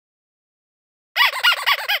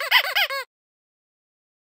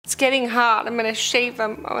It's getting hot. I'm gonna shave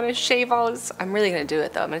him. I'm gonna shave all his... I'm really gonna do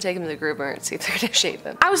it though. I'm gonna take him to the groomer and see if they're gonna shave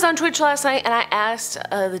him. I was on Twitch last night and I asked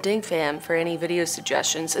the Ding fam for any video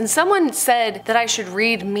suggestions, and someone said that I should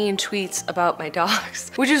read mean tweets about my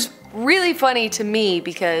dogs, which is really funny to me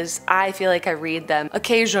because I feel like I read them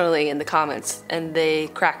occasionally in the comments and they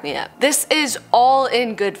crack me up. This is all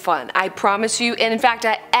in good fun, I promise you. And in fact,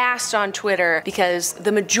 I asked on Twitter because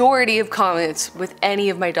the majority of comments with any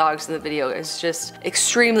of my dogs in the video is just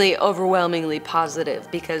extremely overwhelmingly positive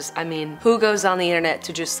because, I mean, who goes on the internet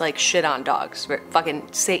to just like shit on dogs? We're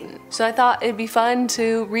fucking Satan. So I thought it'd be fun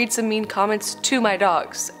to read some mean comments to my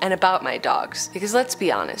dogs and about my dogs because let's be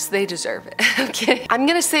honest, they deserve it. I'm kidding. I'm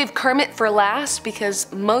gonna save Kermit for last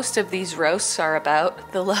because most of these roasts are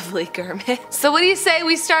about the lovely Kermit. So what do you say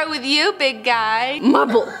we start with you, big guy?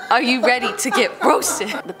 Marble, are you ready to get roasted?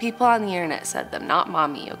 The people on the internet said them, not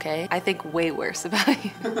mommy, okay? I think way worse about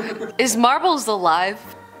you. Is Marbles alive?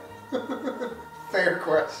 Fair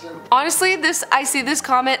question. Honestly, I see this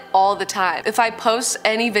comment all the time. If I post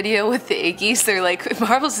any video with the Iggies, they're like,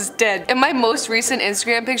 Marbles is dead. And my most recent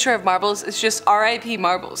Instagram picture of Marbles is just RIP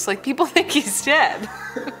Marbles. Like, people think he's dead.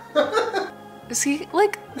 Is he,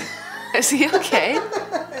 like, is he okay?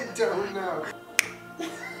 I don't know.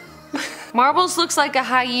 Marbles looks like a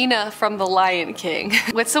hyena from The Lion King.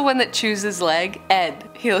 What's the one that chews his leg? Ed.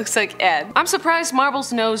 He looks like Ed. I'm surprised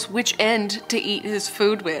Marbles knows which end to eat his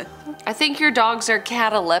food with. I think your dogs are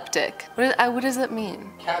cataleptic. What does that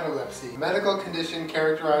mean? Catalepsy. Medical condition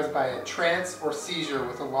characterized by a trance or seizure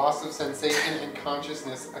with a loss of sensation and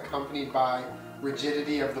consciousness accompanied by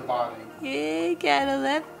rigidity of the body. Yeah,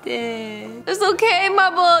 cataleptic. It's okay,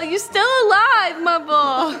 Marble. You're still alive,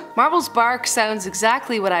 Marble. Marble's bark sounds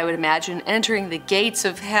exactly what I would imagine entering the gates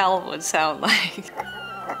of hell would sound like.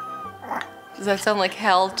 Does that sound like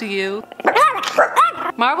hell to you?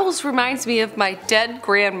 Marbles reminds me of my dead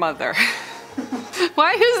grandmother.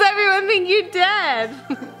 Why does everyone think you're dead?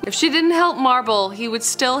 If she didn't help Marble, he would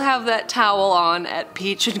still have that towel on at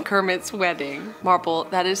Peach and Kermit's wedding. Marble,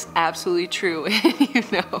 that is absolutely true, and you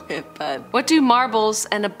know it, bud. What do marbles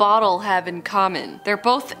and a bottle have in common? They're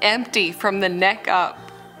both empty from the neck up.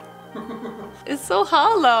 It's so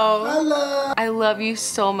hollow. Hello. I love you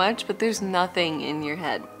so much, but there's nothing in your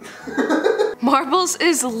head. Marbles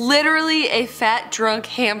is literally a fat, drunk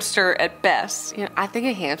hamster at best. You know, I think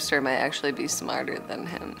a hamster might actually be smarter than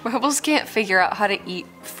him. Marbles can't figure out how to eat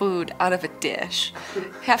food out of a dish.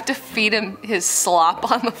 Have to feed him his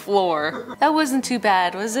slop on the floor. That wasn't too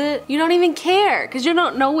bad, was it? You don't even care, because you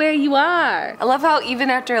don't know where you are. I love how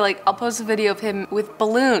even after, like, I'll post a video of him with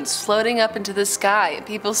balloons floating up into the sky, and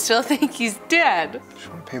people still think he's dead. Just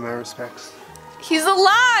want to pay my respects. He's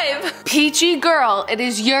alive! Peachy girl, it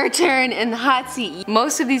is your turn in the hot seat.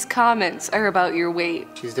 Most of these comments are about your weight.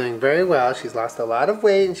 She's doing very well. She's lost a lot of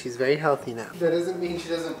weight and she's very healthy now. That doesn't mean she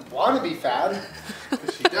doesn't want to be fat,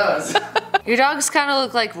 because she does. Your dogs kind of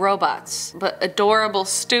look like robots, but adorable,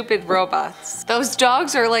 stupid robots. Those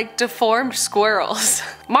dogs are like deformed squirrels.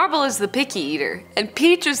 Marble is the picky eater, and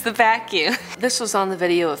Peach is the vacuum. This was on the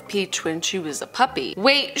video of Peach when she was a puppy.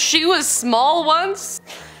 Wait, she was small once?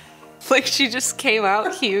 Like she just came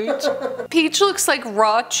out huge. Peach looks like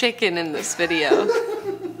raw chicken in this video.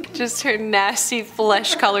 Just her nasty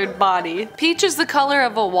flesh-colored body. Peach is the color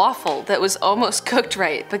of a waffle that was almost cooked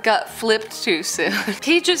right, but got flipped too soon.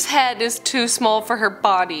 Peach's head is too small for her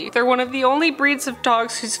body. They're one of the only breeds of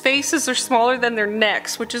dogs whose faces are smaller than their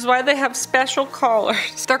necks, which is why they have special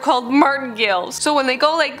collars. They're called martingales. So when they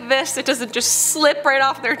go like this, it doesn't just slip right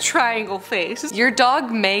off their triangle face. Your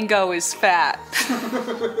dog Mango is fat.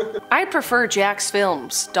 I prefer Jack's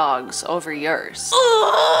Films dogs over yours.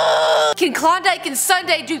 Can Klondike and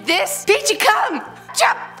Sunday do this? Peachy, come!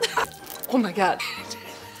 Jump! Oh my god.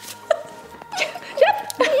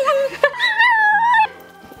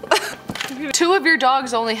 Two of your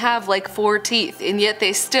dogs only have like 4 teeth, and yet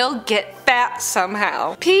they still get fat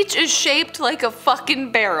somehow. Peach is shaped like a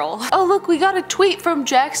fucking barrel. Oh look, we got a tweet from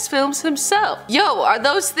Jack's Films himself. Yo, are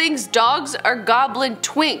those things dogs or goblin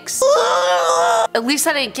twinks? At least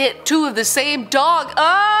I didn't get 2 of the same dog.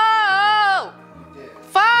 Oh!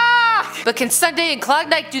 Fuck! But can Sunday and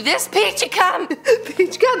Klondike do this? Peachy, come!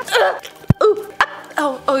 Peach, come!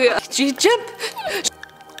 Oh yeah. She jump!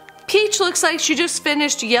 Peach looks like she just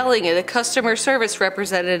finished yelling at a customer service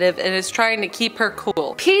representative and is trying to keep her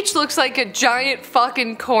cool. Peach looks like a giant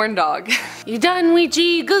fucking corn dog. You done,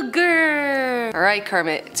 Ouija? Good girl! Alright,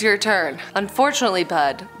 Kermit, it's your turn. Unfortunately,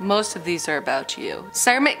 bud, most of these are about you.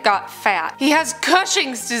 Kermit got fat. He has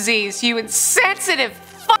Cushing's disease, you insensitive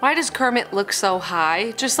fuck? Why does Kermit look so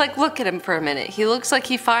high? Just like look at him for a minute. He looks like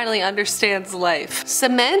he finally understands life.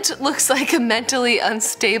 Cement looks like a mentally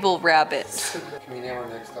unstable rabbit. Can we name our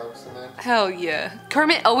next dog Cement? Hell yeah.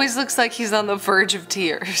 Kermit always looks like he's on the verge of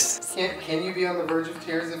tears. Can you be on the verge of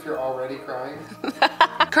tears if you're already crying?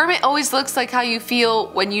 Kermit always looks like how you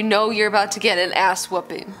feel when you know you're about to get an ass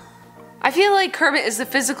whooping. I feel like Kermit is the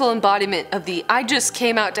physical embodiment of the I just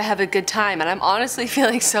came out to have a good time and I'm honestly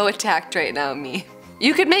feeling so attacked right now me.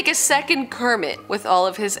 You could make a second Kermit with all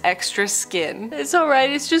of his extra skin. It's alright,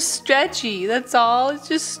 it's just stretchy, that's all, it's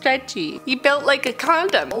just stretchy. He built like a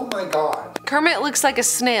condom. Oh my god. Kermit looks like a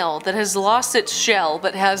snail that has lost its shell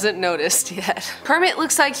but hasn't noticed yet. Kermit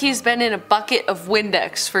looks like he's been in a bucket of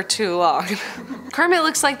Windex for too long. Kermit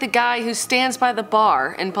looks like the guy who stands by the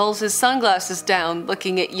bar and pulls his sunglasses down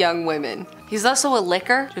looking at young women. He's also a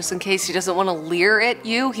licker, just in case he doesn't want to leer at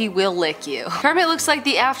you, he will lick you. Kermit looks like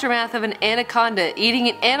the aftermath of an anaconda eating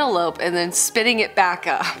an antelope and then spitting it back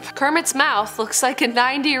up. Kermit's mouth looks like a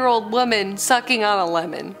 90-year-old woman sucking on a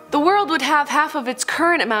lemon. The world would have half of its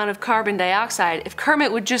current amount of carbon dioxide if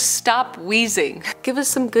Kermit would just stop wheezing. Give us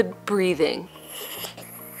some good breathing.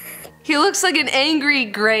 He looks like an angry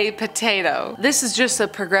gray potato. This is just a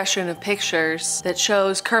progression of pictures that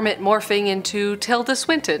shows Kermit morphing into Tilda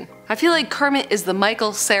Swinton. I feel like Kermit is the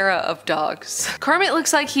Michael Cera of dogs. Kermit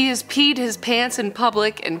looks like he has peed his pants in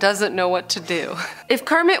public and doesn't know what to do. If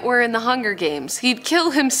Kermit were in the Hunger Games, he'd kill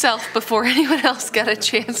himself before anyone else got a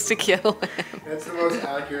chance to kill him. That's the most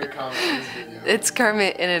accurate comment in this video. It's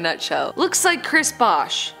Kermit in a nutshell. Looks like Chris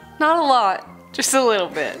Bosh. Not a lot, just a little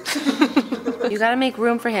bit. You gotta make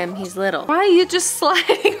room for him, he's little. Why are you just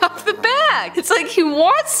sliding off the bag? It's like he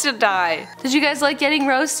wants to die. Did you guys like getting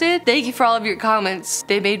roasted? Thank you for all of your comments.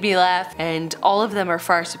 They made me laugh, and all of them are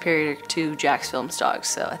far superior to Jack's Films dogs,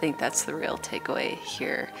 so I think that's the real takeaway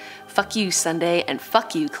here. Fuck you, Sunday, and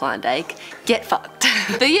fuck you, Klondike. Get fucked.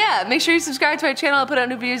 But yeah, make sure you subscribe to my channel. I put out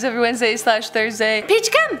new videos every Wednesday/Thursday. Peach,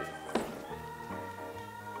 come!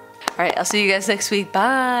 Alright, I'll see you guys next week.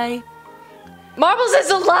 Bye! Marbles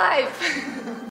is alive!